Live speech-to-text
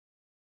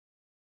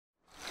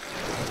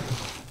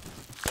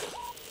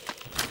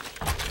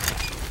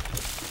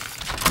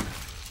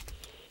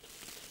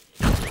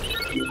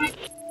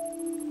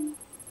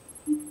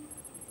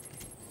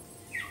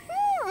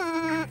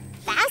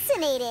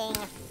Reading.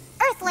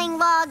 Earthling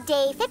log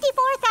day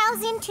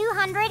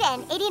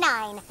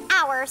 54,289,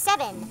 hour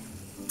 7.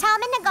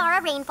 Tom and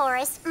Nagara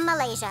Rainforest,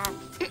 Malaysia.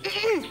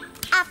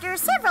 After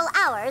several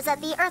hours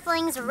at the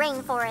Earthling's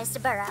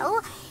rainforest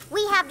burrow,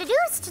 we have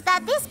deduced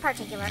that this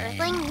particular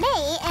Earthling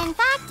may, in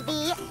fact,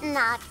 be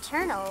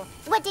nocturnal.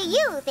 What do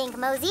you think,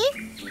 Mozi?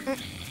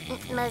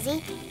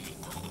 Mozi?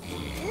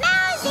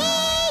 Mozi!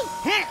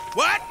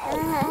 What?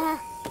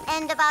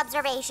 End of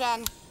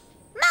observation.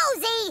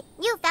 Mozi,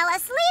 you fell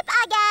asleep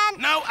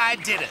again. No, I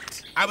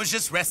didn't. I was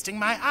just resting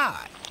my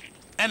eye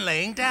and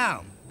laying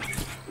down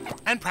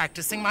and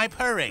practicing my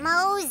purring.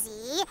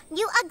 Mozi,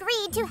 you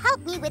agreed to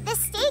help me with the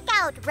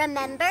stakeout,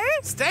 remember?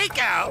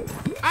 Stakeout?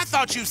 I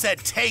thought you said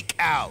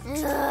takeout.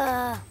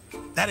 Ugh.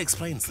 That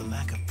explains the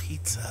lack of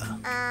pizza.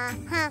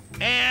 Uh-huh.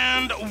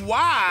 And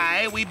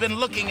why we've been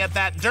looking at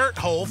that dirt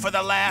hole for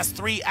the last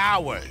 3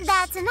 hours.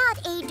 That's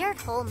not a dirt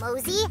hole,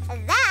 Mozi.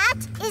 That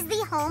is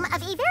the home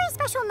of a very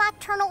special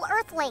nocturnal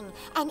Earthling.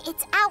 And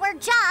it's our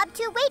job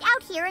to wait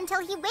out here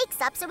until he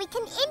wakes up so we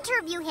can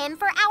interview him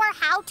for our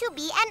How to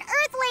Be an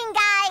Earthling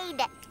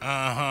guide.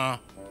 Uh-huh.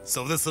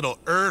 So this little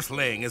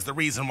Earthling is the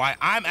reason why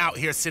I'm out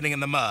here sitting in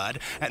the mud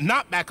and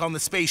not back on the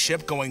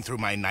spaceship going through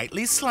my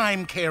nightly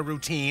slime care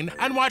routine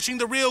and watching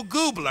the real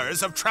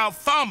gooblers of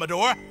Travelpod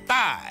 5.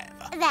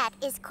 That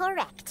is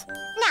correct.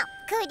 Now,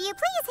 could you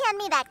please hand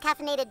me that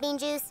caffeinated bean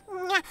juice?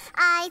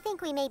 I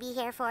think we may be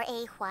here for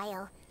a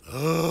while.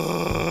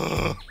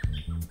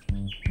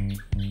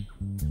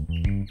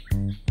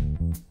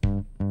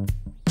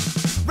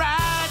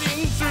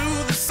 Riding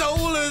through the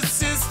solar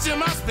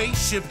system, our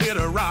spaceship hit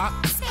a rock.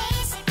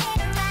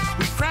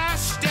 We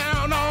crashed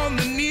down on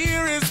the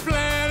nearest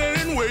planet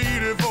and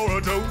waited for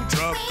a tow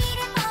truck.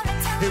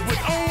 It would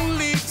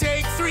only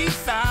take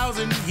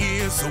 3,000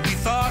 years, so we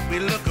thought we'd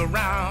look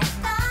around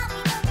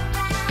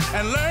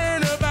and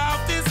learn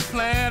about this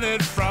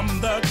planet from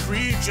the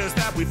creatures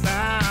that we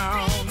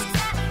found.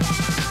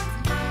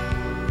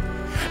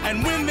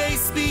 And when they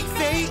speak,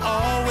 they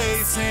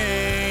always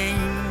sing.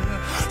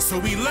 So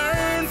we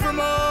learn from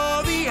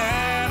all the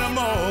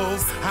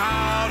animals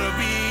how to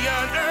be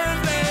an Earthling.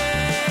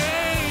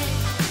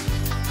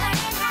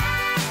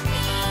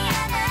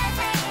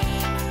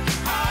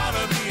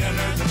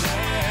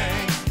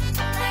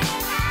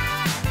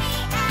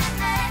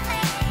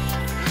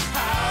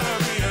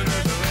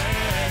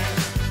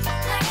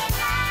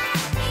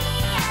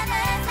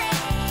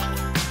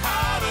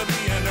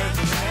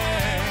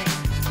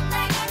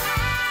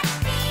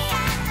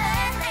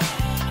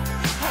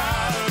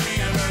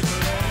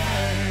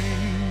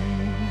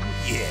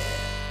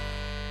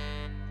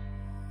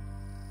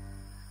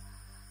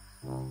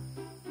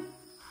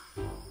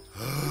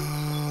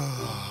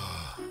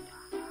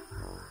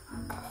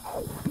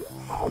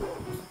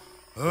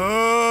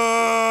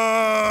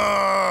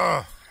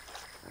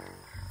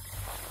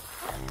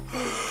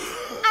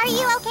 Are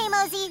you okay,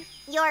 Mozi?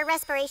 Your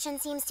respiration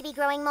seems to be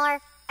growing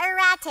more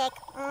erratic.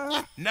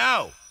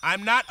 No,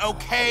 I'm not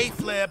okay,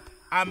 Flip.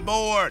 I'm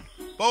bored.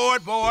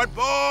 Bored.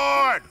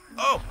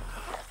 Oh,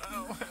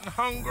 and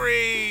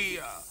hungry.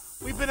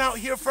 We've been out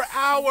here for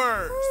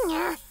hours.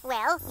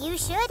 Well, you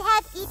should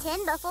have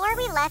eaten before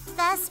we left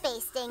the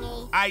space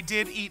dinghy. I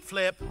did eat,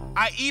 Flip.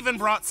 I even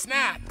brought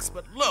snacks.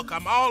 But look,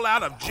 I'm all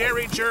out of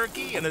jerry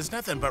jerky, and there's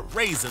nothing but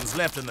raisins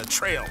left in the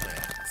trail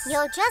mix.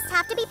 You'll just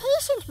have to be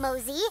patient,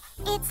 Mozi.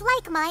 It's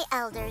like my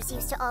elders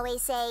used to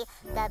always say,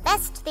 the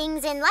best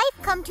things in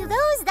life come to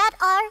those that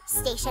are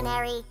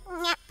stationary.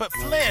 But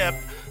Flip,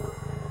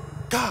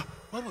 God,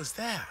 what was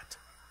that?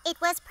 It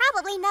was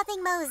probably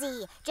nothing,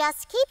 Mozi.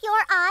 Just keep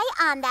your eye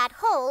on that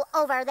hole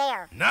over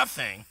there.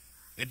 Nothing?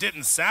 It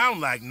didn't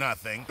sound like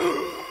nothing.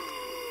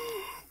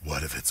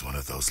 What if it's one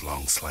of those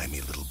long,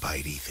 slimy little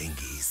bitey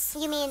thingies?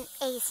 You mean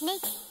a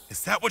snake?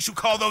 Is that what you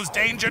call those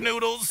danger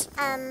noodles?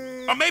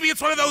 Or maybe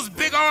it's one of those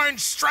big orange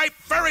striped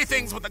furry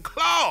things with the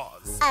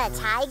claws. A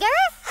tiger?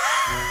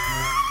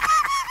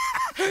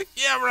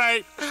 Yeah,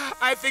 right.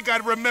 I think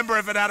I'd remember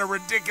if it had a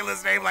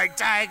ridiculous name like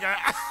Tiger.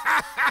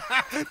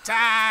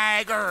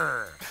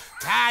 Tiger.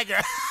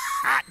 Tiger.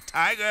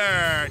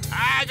 Tiger.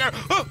 Tiger.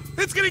 Oh,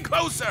 it's getting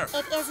closer.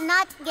 It is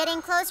not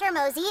getting closer,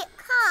 Mozi.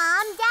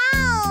 Calm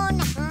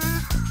down.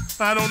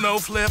 I don't know,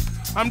 Flip.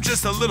 I'm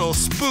just a little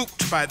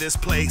spooked by this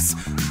place.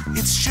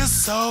 It's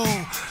just so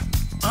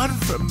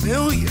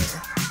unfamiliar.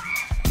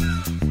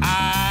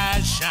 I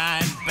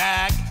shine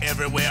back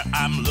everywhere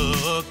I'm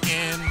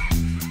looking.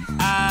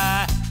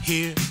 I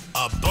hear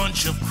a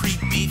bunch of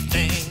creepy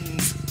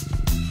things.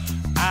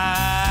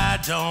 I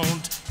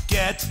don't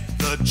get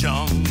the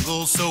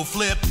jungle, so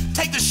Flip,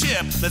 take the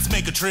ship. Let's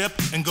make a trip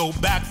and go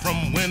back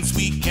from whence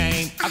we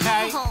came,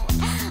 okay? Oh,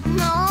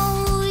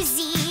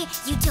 Mozi,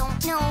 you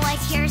don't know what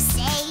you're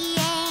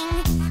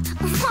saying.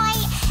 Why,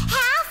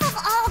 half of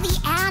all the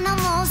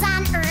animals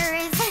on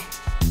Earth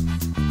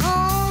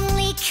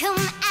only come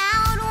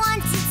out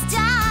once it's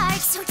dark,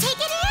 so take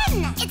it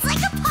in. It's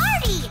like a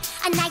party,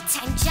 a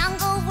nighttime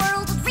jungle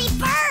world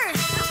rebirth.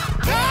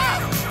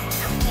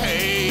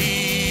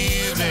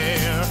 Hey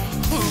there,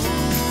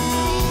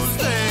 who's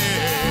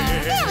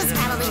there? That was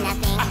probably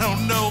nothing. I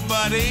don't know.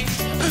 buddy?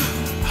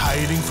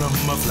 Hiding from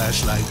a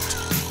flashlight.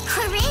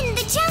 We're in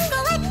the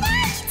jungle at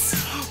night.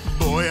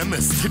 Boy, I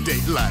miss the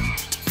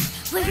daylight.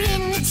 We're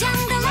in the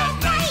jungle at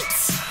night.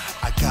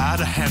 I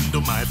gotta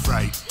handle my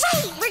fright.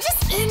 Wait, we're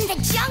just in the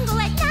jungle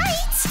at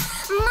night.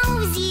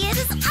 Mozi, it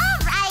is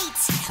alright.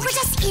 We're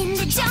just in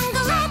the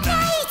jungle at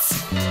night.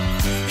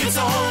 It's a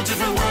whole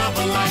different world,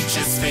 but light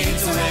just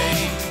fades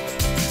away.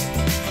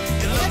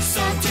 It looks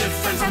so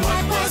different from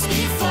what was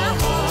before.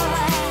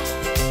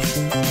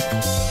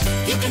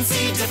 You can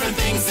see different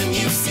things than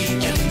you see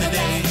in the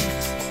day.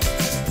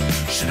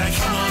 Should I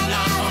come on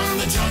out on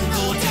the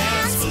jungle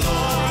dance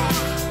floor?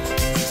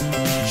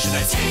 Should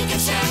I take a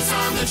chance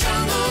on the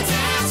jungle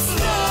dance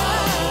floor?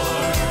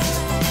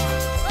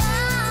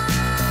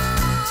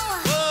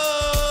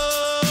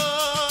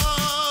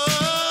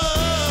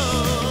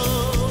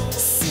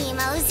 See,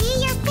 Mozi,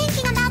 you're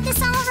thinking about this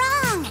all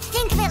wrong.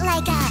 Think of it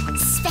like a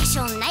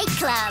special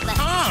nightclub.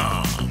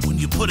 When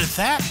you put it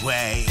that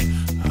way,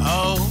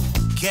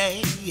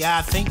 okay,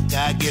 I think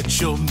I get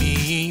your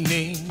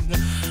meaning.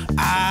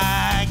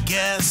 I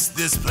guess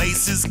this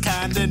place is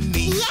kinda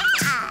neat.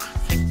 Yeah!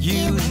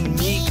 You and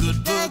me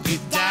could boogie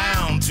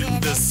down to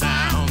the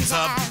sounds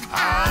of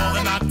all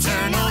the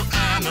nocturnal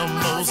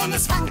animals on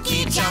this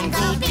funky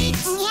jungle beat.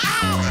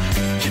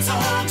 Yeah! It's a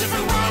whole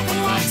different world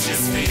when light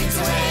just fades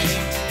away,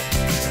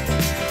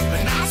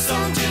 but not so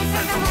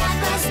different from what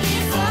was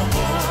before.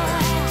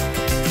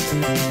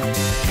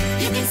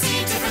 You can see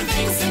different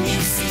things than you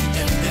see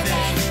in the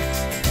day.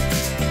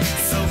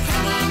 So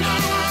come on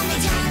out on the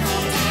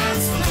jungle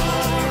dance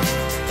floor.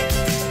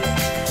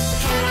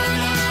 Come on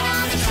out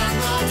on the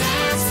jungle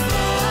dance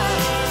floor.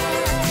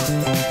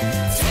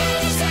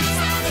 Take a chance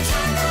on the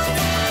jungle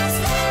dance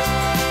floor.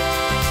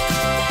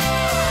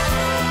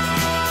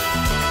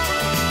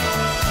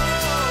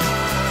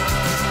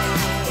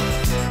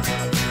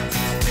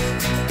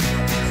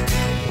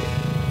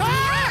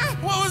 Ah!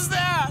 What was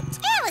that?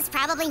 It was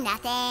probably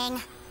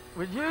nothing.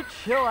 Would you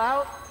chill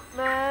out,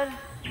 man?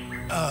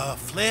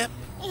 Flip?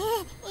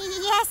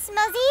 Yes,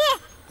 Mozi?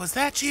 Was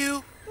that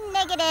you?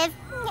 Negative.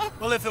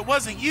 Well, if it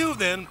wasn't you,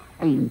 then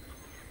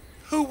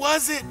who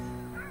was it?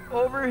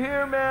 Over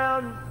here,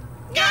 man.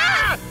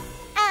 Ah!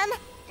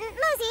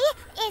 Mozi,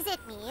 is it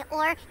me,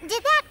 or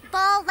did that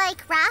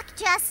ball-like rock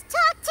just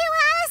talk to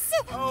us?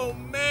 Oh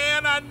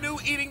man, I knew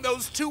eating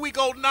those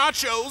 2-week-old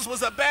nachos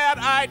was a bad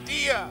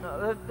idea.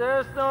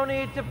 There's no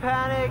need to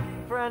panic,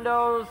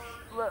 friendos.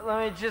 Let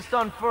me just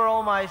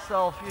unfurl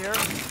myself here.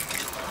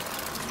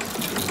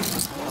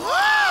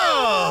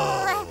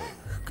 Whoa!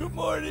 Good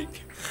morning.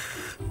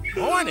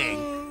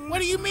 Morning? What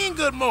do you mean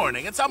good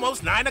morning? It's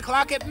almost 9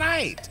 o'clock at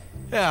night.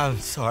 Yeah, I'm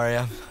sorry.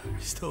 I'm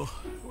still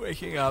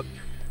waking up.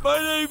 My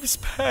name's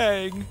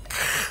Pang.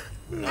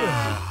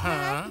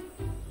 Uh-huh.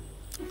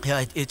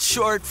 Yeah, it's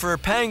short for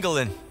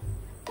Pangolin.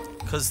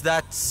 'Cause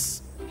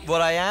that's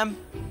what I am.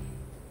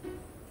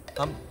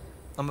 I'm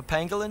a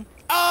pangolin.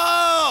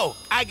 Oh,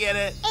 I get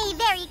it. A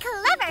very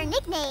clever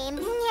nickname.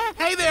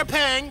 Hey there,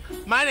 Pang.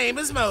 My name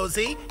is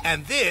Mozi,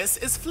 and this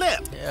is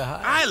Flip. Yeah,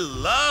 hi. I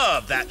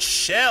love that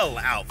shell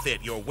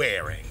outfit you're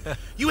wearing.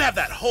 You have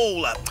that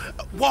whole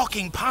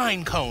walking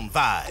pine cone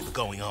vibe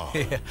going on.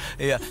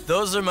 Yeah,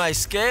 those are my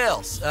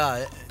scales.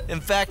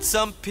 In fact,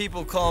 some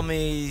people call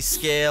me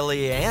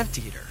scaly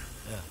anteater.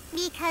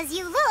 Because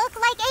you look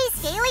like a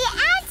scaly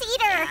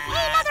anteater.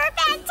 Another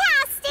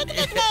fantastic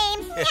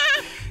nickname.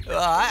 Well,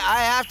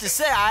 I have to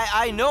say,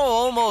 I know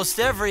almost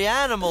every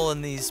animal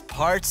in these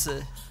parts.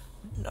 I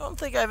don't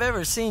think I've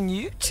ever seen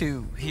you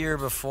two here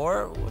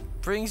before. What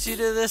brings you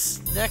to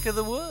this neck of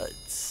the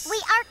woods? We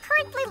are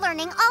currently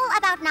learning all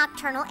about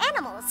nocturnal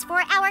animals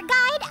for our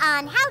guide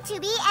on how to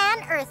be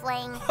an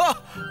Earthling.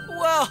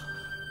 Well,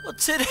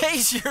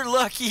 today's your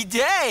lucky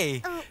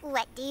day.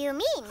 What do you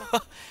mean?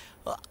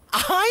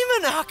 I'm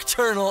a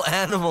nocturnal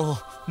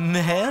animal,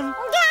 man.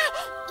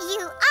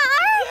 You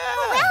are?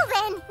 Yeah. Well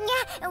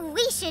then,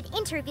 we should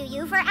interview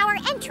you for our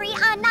entry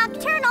on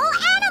nocturnal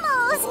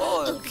animals.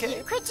 Oh, okay. If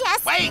you could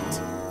just... Wait,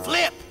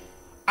 Flip.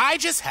 I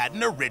just had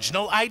an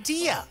original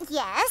idea.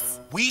 Yes?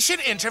 We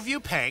should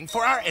interview Pang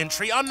for our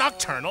entry on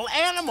nocturnal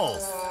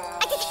animals.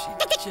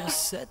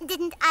 Just said.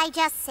 Didn't I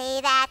just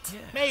say that?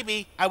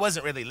 Maybe. I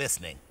wasn't really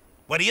listening.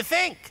 What do you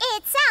think?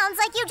 It sounds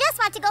like you just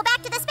want to go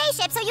back to the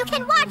spaceship so you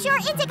can watch your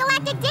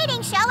intergalactic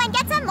dating show and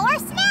get some more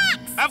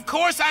snacks. Of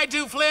course I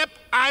do, Flip.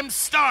 I'm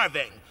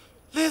starving.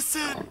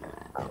 Listen.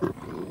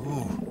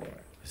 Ooh,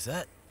 is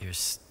that your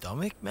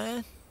stomach,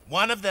 man?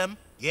 One of them,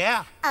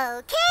 yeah.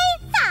 Okay,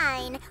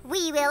 fine.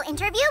 We will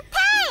interview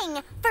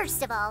Pang.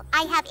 First of all,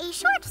 I have a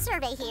short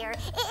survey here.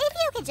 If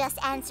you could just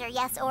answer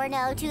yes or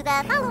no to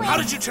the following... How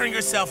did you turn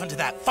yourself into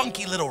that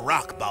funky little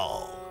rock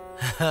ball?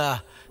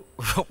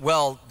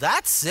 Well,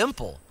 that's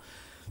simple.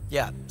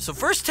 Yeah, so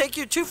first take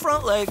your 2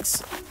 front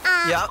legs.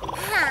 Yeah.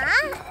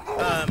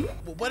 Huh?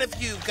 What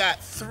if you've got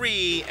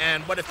 3,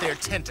 and what if they're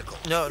tentacles?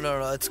 No,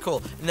 it's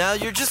cool. Now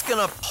you're just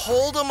gonna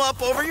hold them up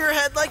over your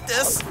head like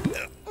this.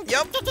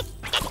 Yep.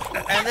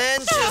 And then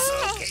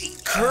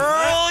just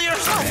curl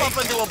yourself up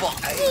into a ball.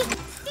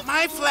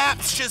 My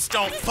flaps just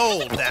don't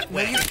fold that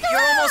way. You're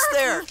almost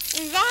there.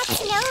 That's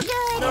no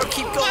good. No,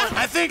 keep going.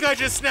 I think I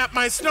just snapped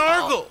my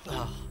snorkel.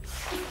 Oh,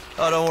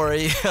 don't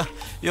worry.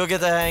 You'll get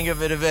the hang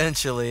of it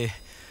eventually.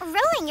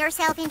 Rolling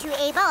yourself into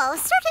a ball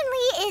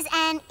certainly is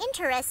an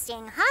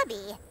interesting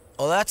hobby.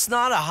 Oh, that's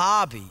not a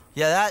hobby.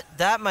 Yeah,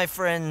 that, my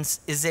friends,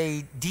 is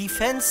a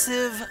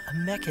defensive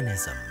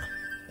mechanism.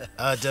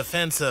 A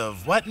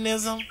defensive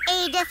what-nism?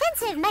 A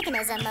defensive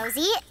mechanism,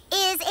 Mozi,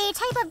 is a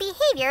type of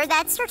behavior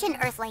that certain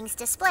Earthlings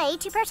display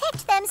to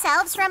protect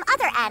themselves from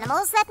other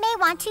animals that may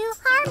want to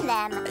harm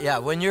them. Yeah,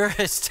 when you're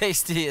as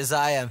tasty as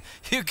I am,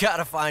 you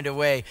gotta find a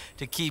way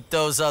to keep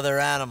those other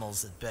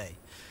animals at bay.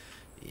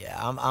 Yeah,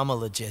 I'm a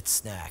legit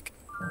snack.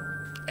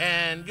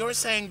 And you're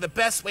saying the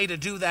best way to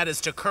do that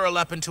is to curl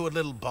up into a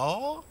little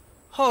ball?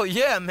 Oh,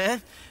 yeah,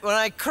 man. When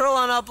I curl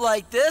on up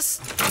like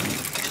this...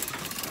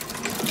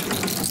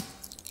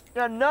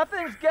 Now,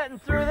 nothing's getting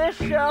through this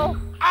show.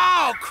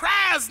 Oh,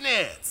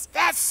 Krasnitz!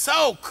 That's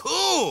so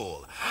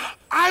cool!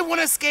 I want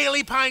a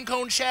scaly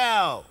pinecone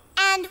shell.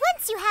 And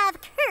once you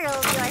have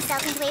curled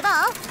yourself into a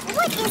ball,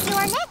 what is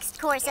your next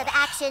course of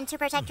action to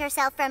protect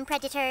yourself from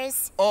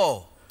predators?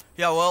 Oh,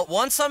 yeah, well,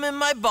 once I'm in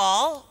my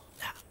ball,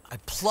 I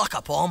pluck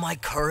up all my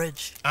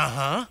courage.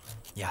 Uh-huh.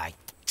 Yeah, I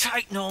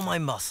tighten all my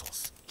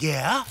muscles.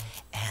 Yeah?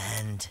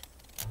 And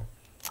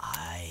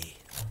I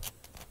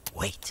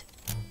wait.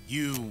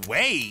 You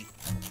wait?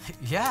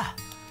 Yeah,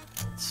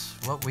 it's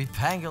what we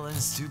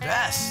pangolins do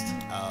best.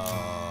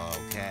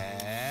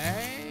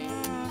 Okay.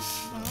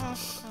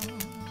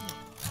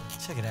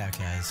 Check it out,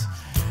 guys.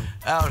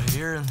 Out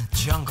here in the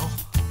jungle,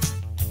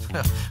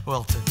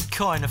 well, to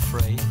coin a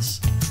phrase,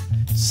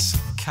 it's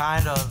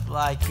kind of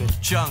like a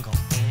jungle.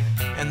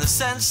 In the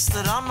sense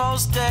that on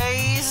most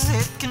days,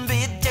 it can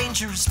be a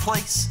dangerous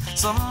place,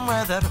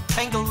 somewhere that a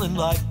pangolin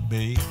like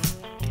me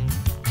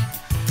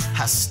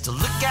has to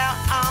look out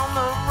on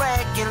the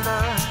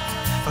regular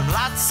from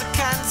lots of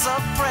kinds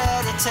of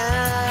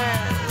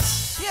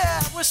predators.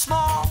 Yeah, we're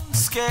small and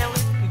scaly,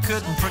 you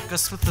couldn't prick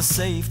us with a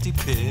safety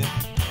pin.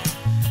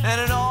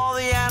 And in all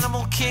the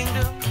animal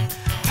kingdom,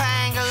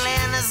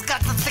 pangolin has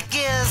got the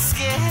thickest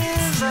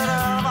skin. But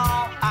of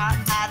all our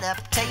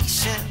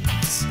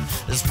adaptations,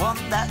 there's one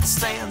that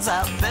stands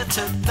out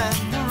better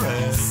than the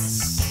rest.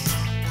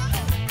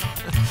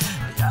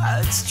 Yeah,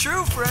 it's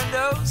true,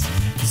 friendos.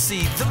 You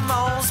see, the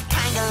most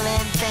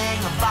pangolin thing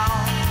of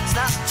all is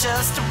not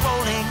just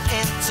rolling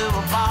into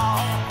a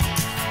ball.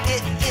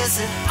 It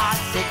isn't our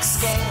thick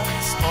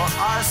scales or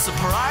our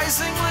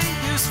surprisingly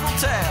useful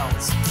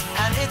tails.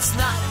 And it's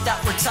not that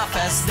we're tough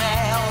as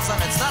nails,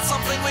 and it's not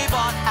something we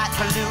bought at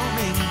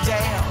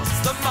Bloomingdale's.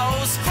 The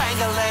most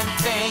pangolin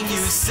thing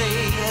you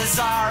see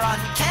is our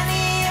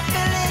uncanny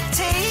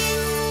ability.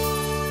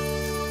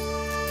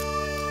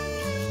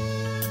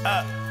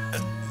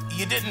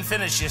 You didn't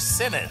finish your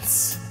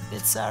sentence.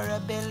 It's our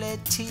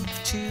ability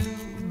to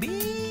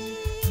be.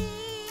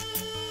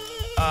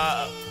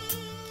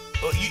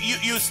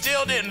 You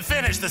still didn't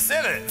finish the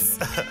sentence.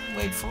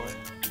 Wait for it.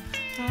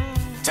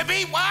 To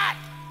be what?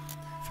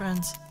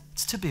 Friends,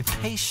 it's to be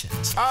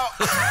patient. Oh.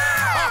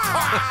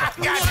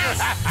 Got you.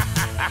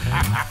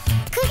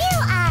 Could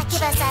you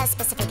give us a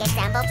specific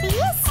example,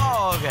 please?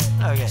 Oh, okay.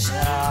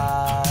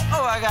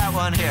 I got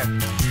one here.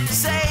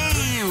 Say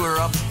you were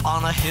up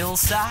on a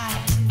hillside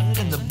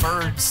and the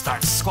birds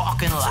start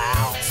squawking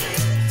loud.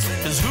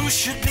 'Cause who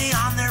should be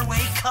on their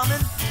way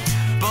coming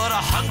but a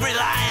hungry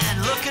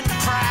lion looking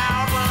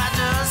proud? Well, I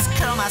just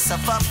curl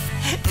myself up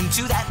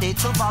into that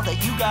little ball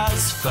that you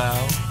guys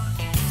found.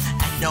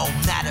 And no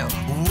matter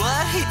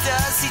what he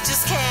does, he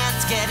just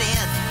can't get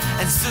in.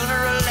 And sooner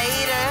or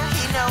later,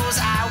 he knows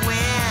I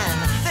win.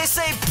 They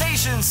say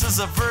patience is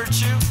a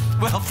virtue.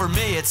 Well, for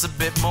me, it's a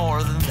bit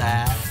more than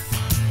that.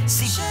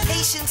 See,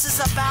 patience is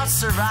about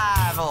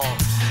survival.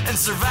 And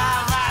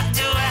survive I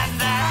do at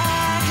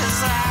that.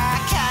 'Cause I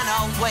can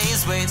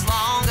always wait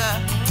longer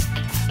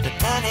than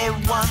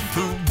anyone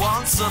who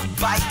wants a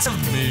bite of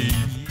me.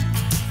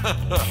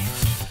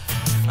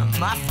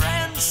 My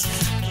friends,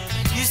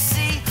 you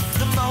see,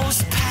 the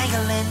most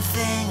pangolin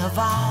thing of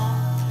all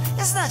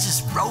is not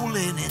just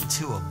rolling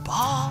into a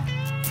ball.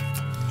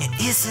 It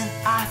isn't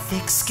our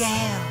thick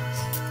scales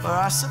or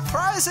our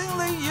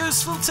surprisingly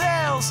useful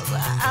tails.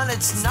 And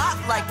it's not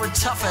like we're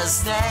tough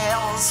as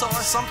nails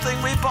or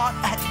something we bought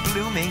at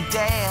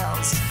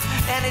Bloomingdale's.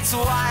 And it's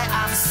why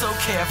I'm so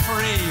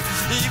carefree,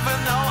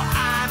 even though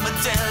I'm a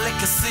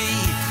delicacy.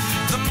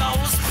 The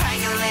most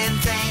pangolin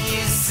thing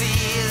you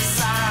see is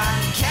our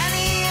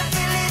uncanny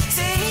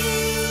ability.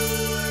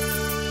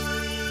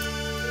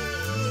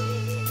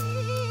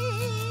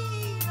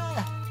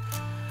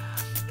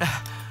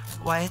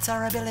 Why, it's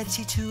our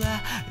ability to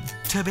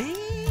be.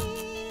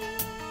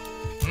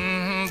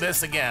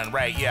 This again,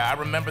 right? Yeah, I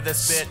remember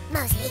this bit.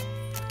 Mozi.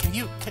 Can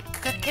you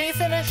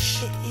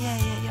finish? Yeah.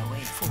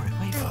 Wait for it.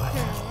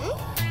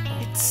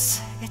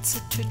 It's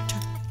a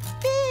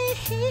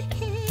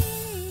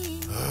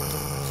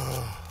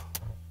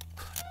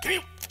Can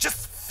you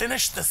just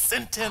finish the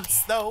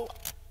sentence, though?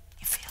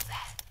 You feel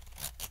that?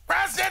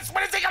 President,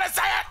 when is he gonna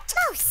say it?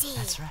 Mozi.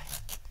 That's right.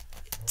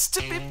 It's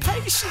to be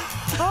patient.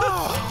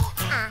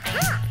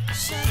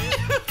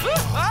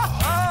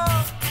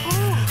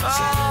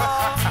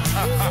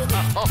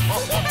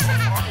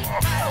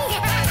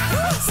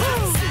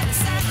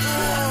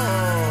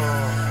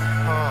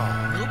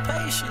 Little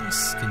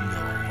patience can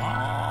go a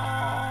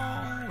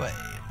long way,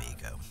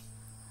 amigo.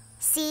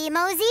 See,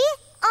 Mozi?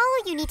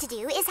 All you need to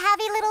do is have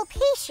a little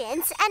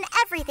patience and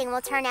everything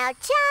will turn out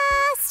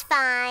just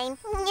fine.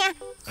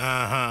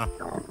 Uh-huh.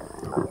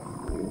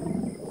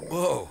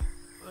 Whoa,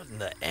 what in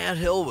the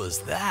anthill was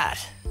that?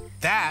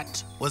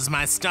 That was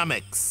my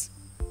stomach's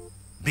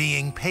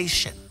being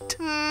patient.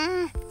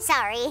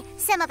 Sorry,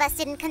 some of us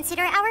didn't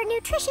consider our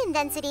nutrition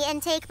density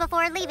intake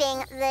before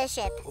leaving the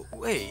ship.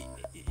 Wait,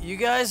 you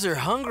guys are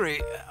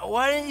hungry.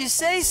 Why didn't you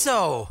say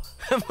so?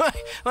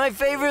 my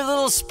favorite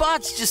little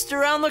spot's just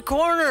around the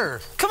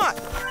corner. Come on,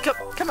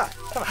 come on.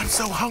 I'm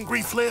so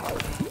hungry, Flip.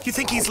 You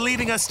think he's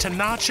leading us to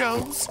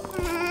nachos?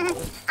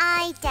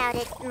 I doubt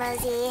it,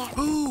 Mozi.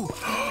 Ooh,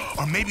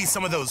 or maybe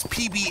some of those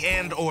PB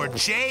and or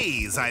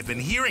J's I've been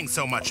hearing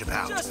so much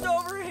about. Just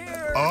over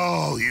here.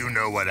 Oh, you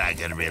know what I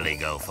could really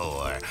go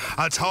for.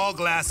 A tall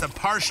glass of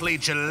partially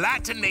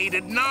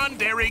gelatinated,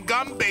 non-dairy,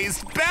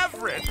 gum-based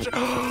beverage.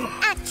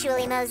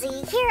 Actually,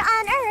 Mozi, here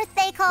on Earth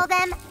they call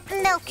them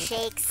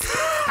milkshakes.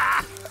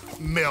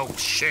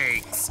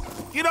 Milkshakes.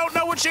 You don't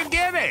know what you're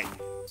getting.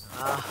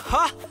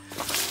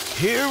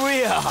 Here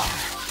we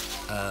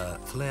are.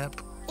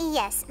 Flip,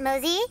 Yes,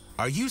 Mozi?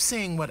 are you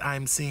seeing what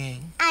I'm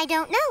seeing? I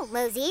don't know,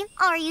 Mozi.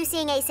 Are you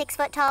seeing a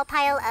 6-foot-tall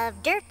pile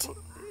of dirt?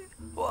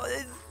 Well,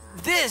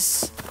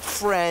 this,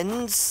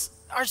 friends,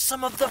 are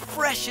some of the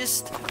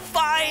freshest,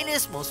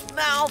 finest, most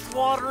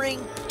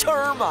mouth-watering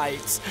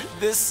termites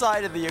this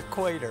side of the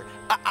equator.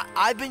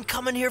 I've been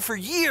coming here for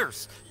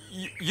years.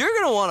 You're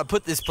gonna want to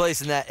put this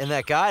place in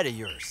that guide of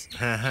yours.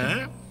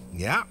 Uh-huh.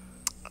 Yeah.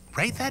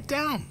 Write that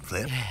down,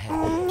 Flip.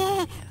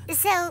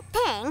 So,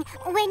 Pang,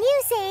 when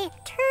you say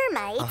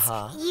termites,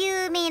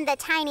 you mean the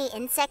tiny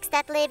insects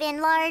that live in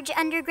large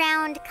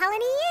underground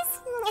colonies?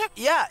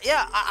 Yeah,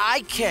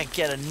 I can't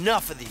get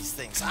enough of these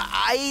things.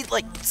 I eat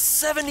like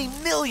 70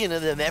 million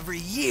of them every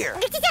year.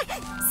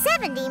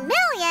 70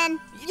 million?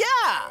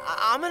 Yeah,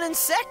 I'm an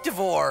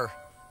insectivore,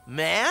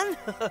 man.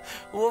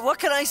 Well, what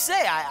can I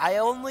say? I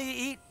only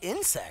eat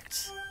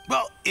insects.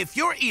 Well, if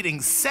you're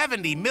eating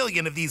 70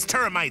 million of these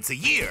termites a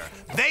year,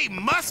 they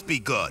must be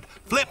good.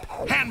 Flip,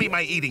 hand me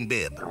my eating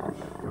bib.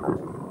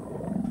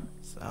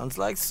 Sounds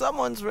like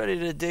someone's ready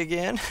to dig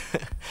in.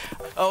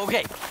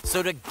 Okay,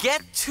 so to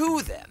get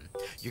to them,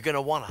 you're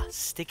gonna wanna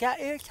stick out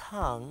your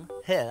tongue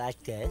here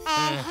like this.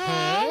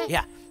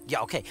 Yeah,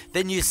 okay.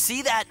 Then you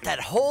see that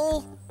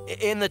hole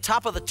in the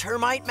top of the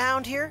termite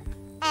mound here?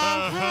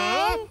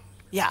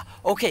 Yeah,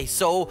 okay,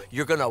 so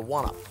you're gonna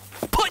wanna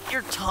put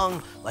your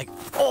tongue like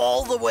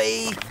all the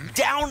way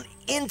down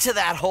into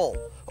that hole.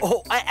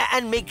 Oh,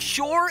 and make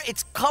sure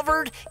it's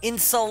covered in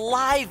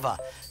saliva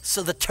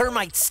so the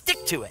termites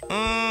stick to it.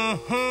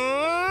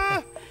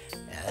 And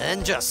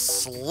then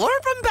just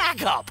slurp them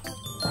back up.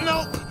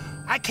 Nope,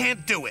 I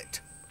can't do it.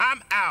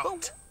 I'm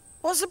out.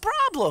 What's the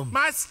problem?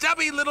 My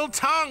stubby little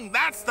tongue,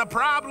 that's the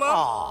problem.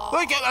 Aw.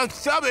 Look at my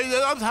stubby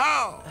little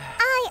tongue.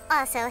 I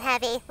also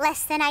have a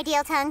less than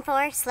ideal tongue for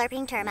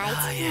slurping termites.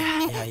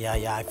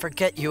 Yeah. I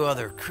forget you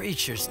other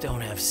creatures don't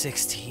have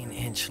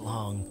 16-inch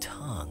long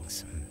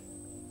tongues.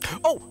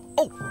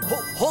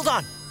 Hold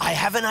on. I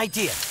have an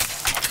idea.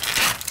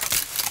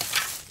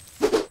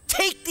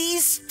 Take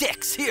these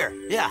sticks here.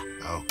 Yeah.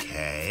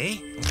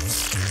 Okay.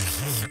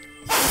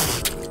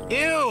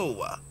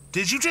 Ew.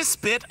 Did you just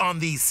spit on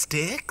these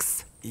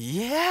sticks?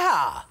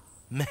 Yeah,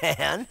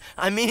 man.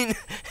 I mean,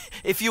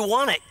 if you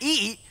want to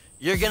eat,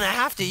 you're gonna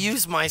have to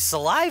use my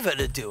saliva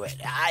to do it.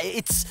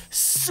 It's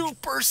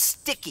super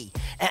sticky.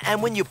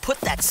 And when you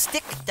put that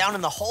stick down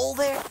in the hole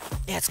there,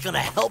 it's gonna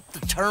help the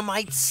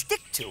termites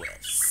stick to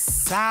it.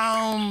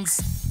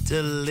 Sounds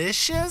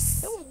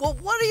delicious. Well,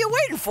 what are you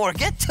waiting for?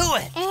 Get to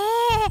it.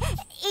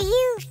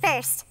 You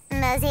first,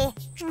 Mozi.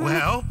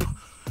 Well,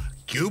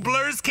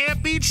 gooblers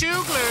can't be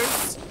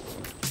chooglers.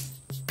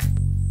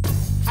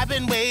 I've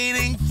been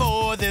waiting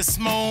for this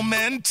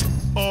moment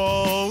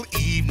all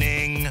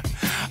evening.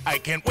 I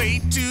can't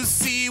wait to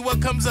see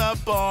what comes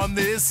up on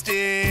this stick.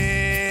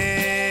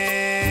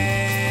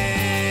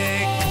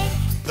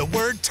 The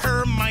word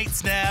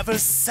termites never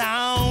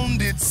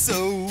sounded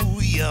so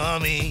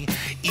yummy,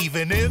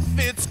 even if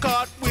it's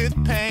caught with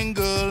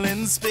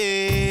pangolin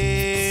spit.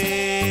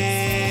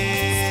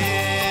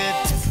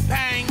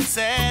 Pang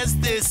says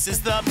this is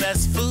the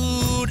best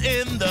food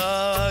in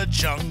the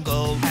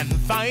jungle, and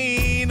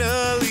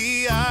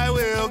finally I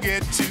will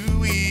get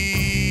to eat.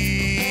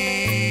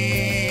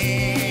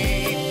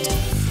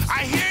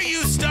 I hear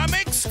you,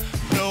 stomachs,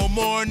 no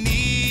more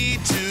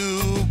need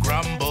to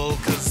grumble,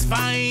 'cause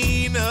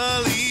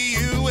finally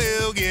you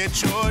will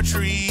get your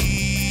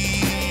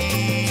treat.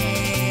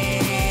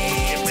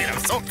 Wait,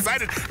 I'm so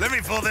excited. Let me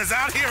pull this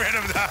out here.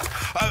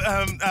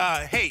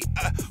 Hey,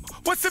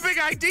 what's the big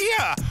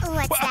idea?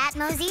 What's that,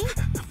 Mozi?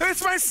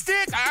 It's my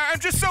stick. I'm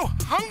just so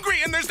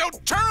hungry, and there's no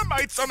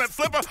termites on it,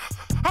 Flip.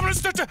 I'm gonna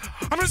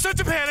start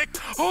to panic.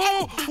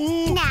 Oh,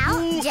 ooh, Now,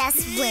 ooh. just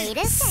wait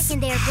a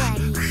second there,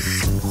 buddy.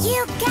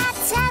 You got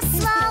to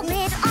slow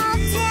it all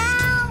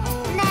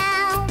down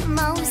now,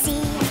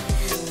 Mozi.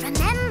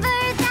 Remember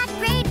that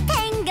great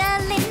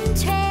pangolin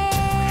trait.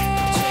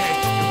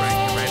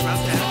 You're right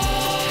about that.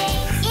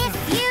 If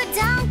you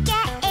don't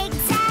get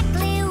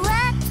exactly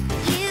what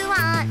you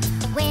want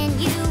when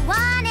you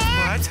want it,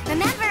 What?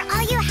 remember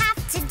all you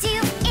have to do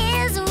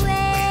is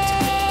wait.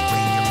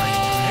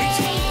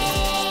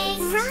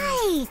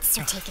 Right.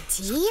 So take a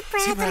deep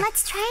breath and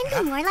let's try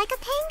and be more like a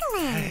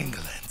pangolin.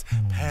 Pangolins.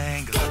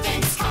 Good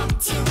things come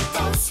to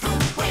those who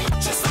wait,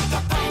 just like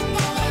a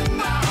pangolin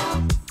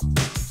now.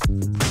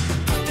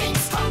 Good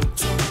things come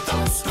to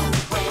those who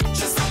wait,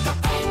 just like a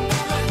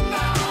pangolin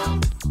now.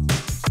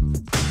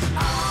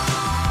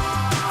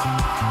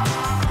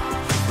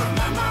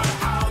 Remember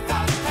how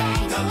that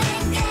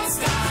pangolin gets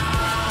down.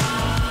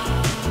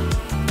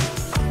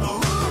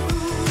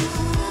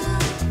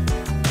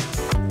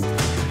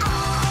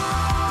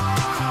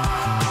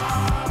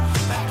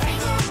 That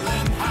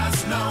pangolin has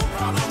no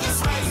problem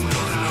just waiting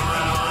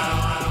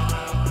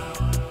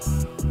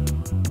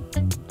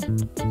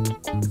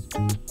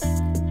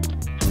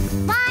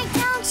Why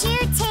don't you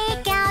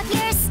take out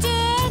your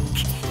stick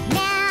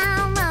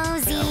now,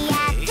 Mozi? I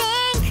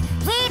think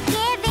we've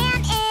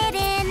given it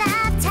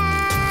enough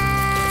time.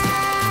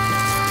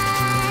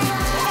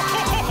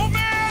 Oh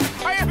man,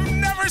 I have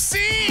never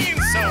seen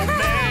so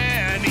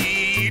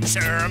many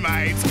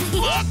termites.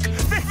 Look,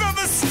 they found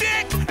the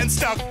stick and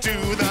stuck to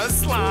the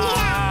slime.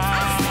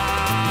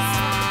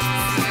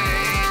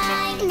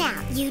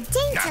 Now, you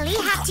daintily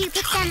have to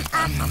pick them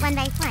up when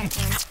they plant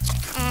them.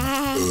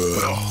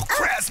 Oh,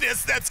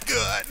 crassness, that's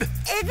good.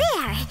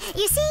 There.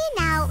 You see,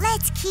 now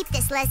let's keep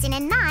this lesson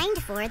in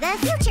mind for the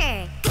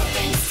future. Good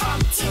things come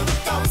to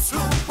those who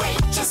wait,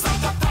 just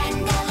like a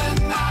pangolin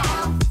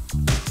now.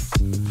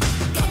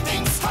 Good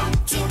things come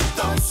to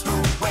those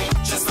who wait,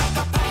 just like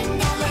a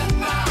pangolin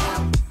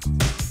now.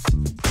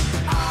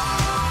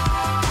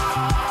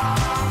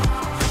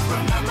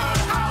 Remember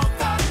how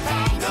that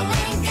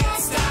pangolin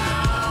gets down.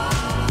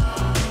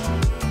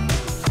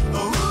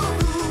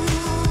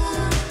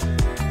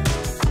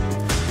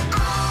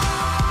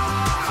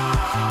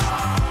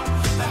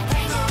 That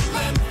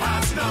pangolin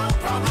has no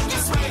problem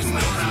just waiting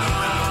around.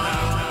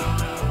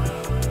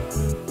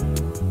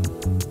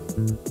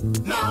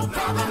 No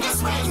problem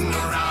just waiting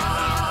around.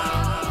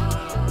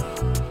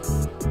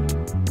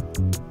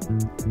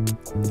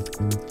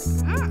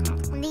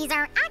 These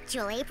are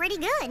actually pretty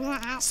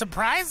good.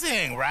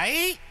 Surprising,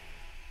 right?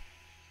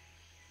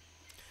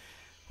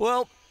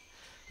 Well,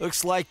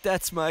 looks like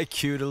that's my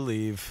cue to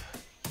leave.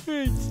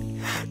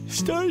 It's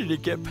starting to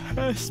get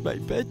past my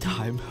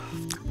bedtime.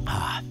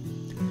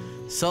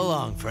 So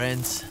long,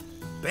 friends.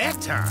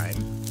 Bedtime?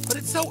 But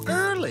it's so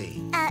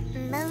early.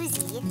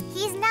 Mozi,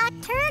 he's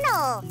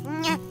nocturnal.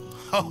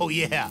 Oh,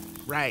 yeah,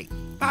 right.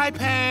 Bye,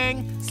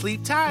 Pang.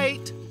 Sleep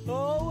tight.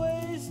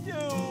 Always do.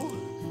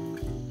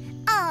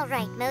 All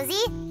right,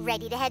 Mozi,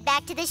 ready to head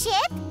back to the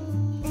ship?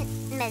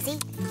 Mozi?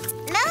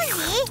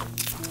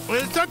 Mozi?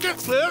 Wait a second,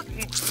 Flip.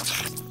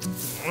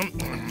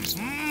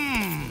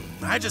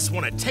 I just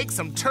want to take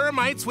some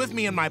termites with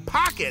me in my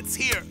pockets.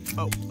 Here.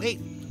 Oh,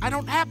 wait. I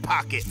don't have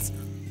pockets.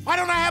 Why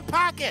don't I have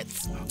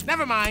pockets?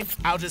 Never mind.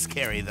 I'll just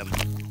carry them.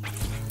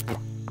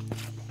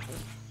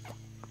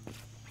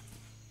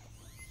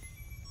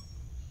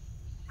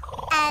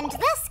 And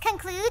thus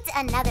concludes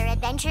another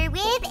adventure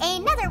with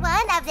another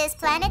one of this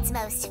planet's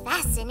most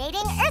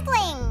fascinating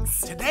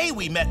Earthlings. Today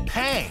we met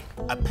Pang,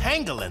 a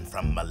pangolin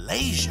from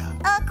Malaysia.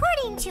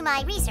 According to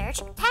my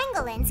research,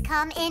 pangolins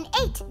come in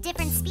 8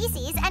 different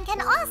species and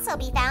can also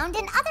be found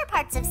in other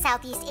parts of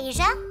Southeast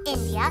Asia,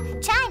 India,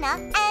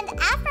 China, and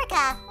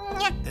Africa.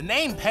 The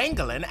name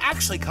pangolin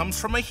actually comes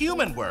from a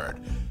human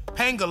word,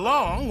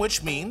 pangolong,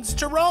 which means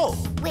to roll.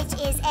 Which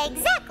is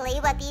exactly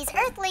what these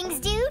Earthlings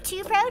do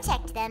to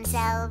protect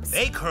themselves.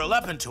 They curl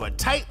up into a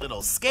tight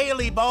little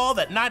scaly ball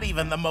that not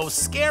even the most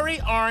scary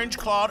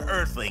orange-clawed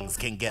Earthlings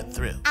can get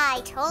through.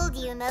 I told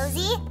you,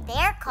 Mozi,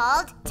 they're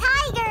called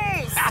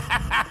tigers.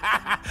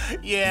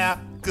 Yeah,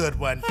 good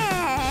one.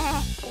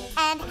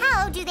 And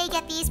how do they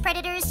get these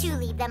predators to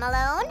leave them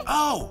alone?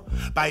 Oh,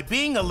 by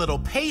being a little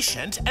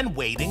patient and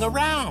waiting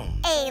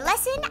around. A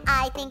lesson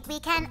I think we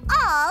can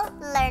all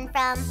learn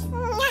from.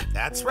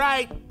 That's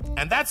right.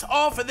 And that's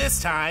all for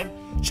this time.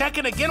 Check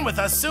in again with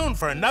us soon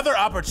for another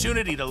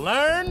opportunity to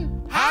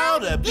learn how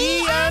to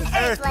be an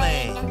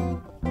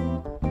Earthling.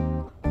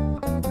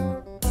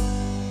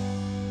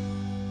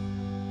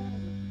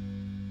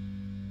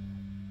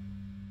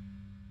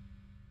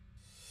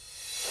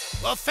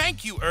 Well,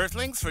 thank you,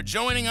 Earthlings, for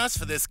joining us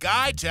for this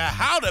guide to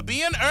how to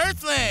be an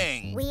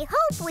Earthling. We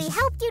hope we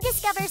helped you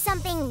discover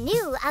something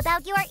new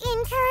about your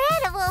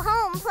incredible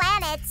home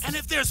planet. And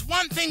if there's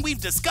one thing we've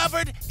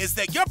discovered, is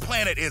that your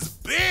planet is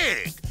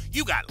big.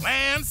 You got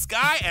land,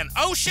 sky, and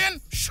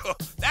ocean? Sure,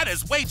 that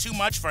is way too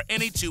much for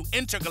any 2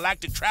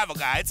 intergalactic travel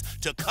guides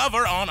to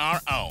cover on our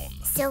own.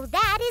 So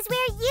that is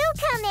where you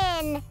come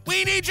in.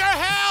 We need your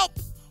help!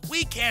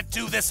 We can't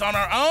do this on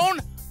our own.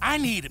 I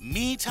need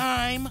me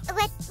time.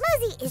 What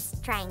Mozi is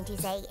trying to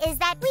say is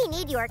that we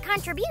need your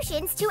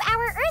contributions to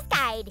our Earth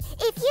Guide.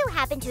 If you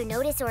happen to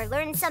notice or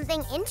learn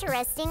something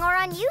interesting or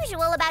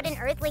unusual about an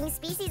Earthling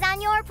species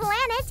on your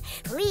planet,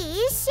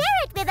 please share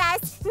it with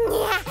us.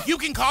 You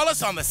can call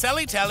us on the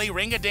Selly Telly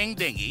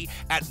Ring-a-Ding-Dingy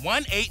at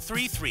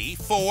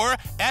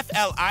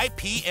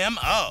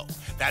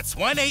 1-833-4-FLIPMO. That's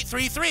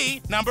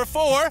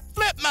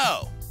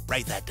 1-833-4-FLIPMO.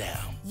 Write that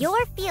down.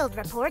 Your field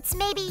reports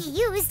may be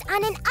used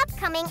on an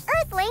upcoming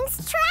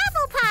Earthlings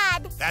travel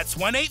pod. That's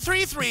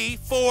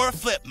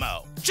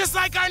 1-833-4-FLIPMO. Just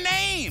like our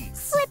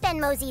names. Flip and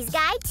Mozi's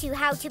Guide to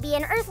How to Be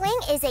an Earthling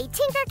is a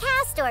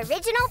Tinkercast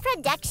original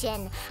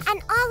production.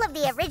 And all of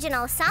the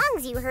original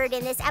songs you heard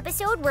in this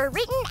episode were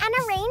written and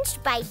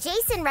arranged by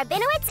Jason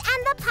Rabinowitz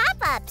and the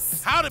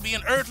Pop-Ups. How to Be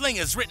an Earthling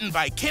is written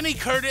by Kenny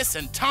Curtis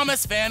and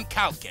Thomas Van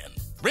Kalken.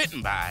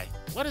 Written by...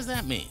 What does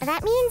that mean?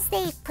 That means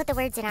they put the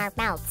words in our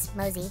mouths,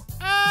 Mozi.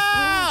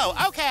 Oh,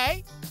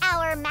 okay.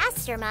 Our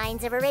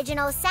masterminds of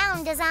original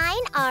sound design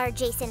are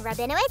Jason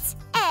Rabinowitz,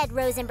 Ed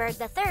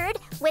Rosenberg III,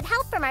 with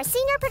help from our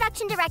senior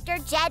production director,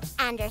 Jed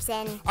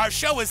Anderson. Our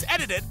show is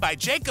edited by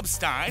Jacob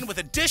Stein with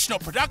additional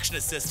production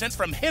assistance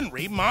from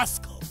Henry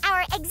Moskal.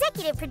 Our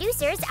executive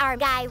producers are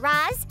Guy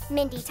Raz,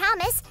 Mindy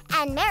Thomas,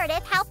 and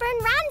Meredith Halpern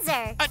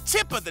Ranzer. A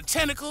tip of the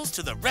tentacles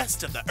to the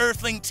rest of the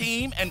Earthling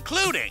team,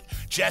 including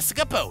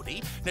Jessica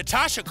Bodie,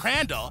 Natasha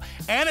Crandall,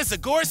 Anna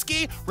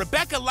Zagorski,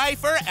 Rebecca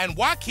Leifer, and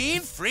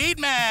Joaquin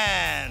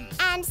Friedman.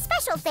 And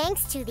special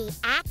thanks to the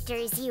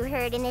actors you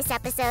heard in this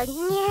episode,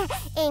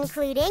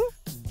 including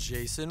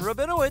Jason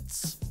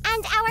Rabinowitz.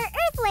 and our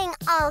Earthling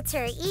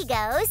alter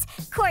egos,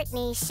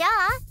 Courtney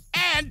Shaw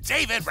And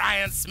David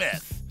Ryan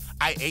Smith.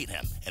 I ate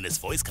him, and his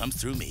voice comes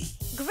through me.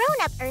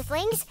 Grown-up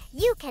Earthlings,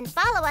 you can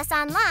follow us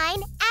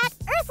online at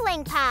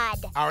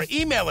EarthlingPod. Our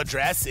email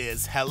address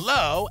is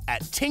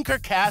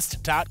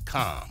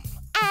hello@tinkercast.com.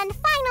 And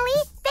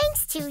finally,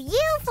 thanks to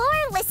you for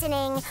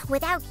listening.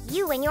 Without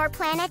you and your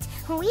planet,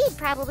 we'd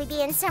probably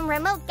be in some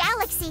remote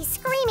galaxy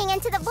screaming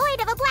into the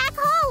void of a black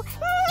hole.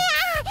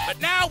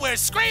 But now we're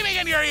screaming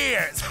in your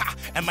ears.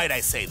 And might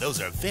I say, those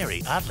are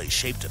very oddly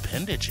shaped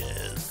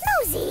appendages.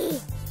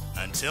 Mozi!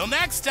 Until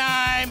next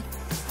time.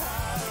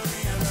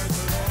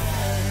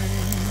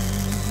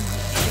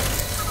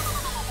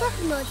 Flip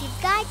Mozi's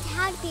Guide to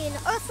How to Be an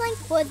Earthling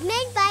was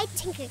made by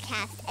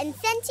Tinkercast and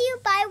sent to you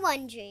by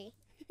Wondery.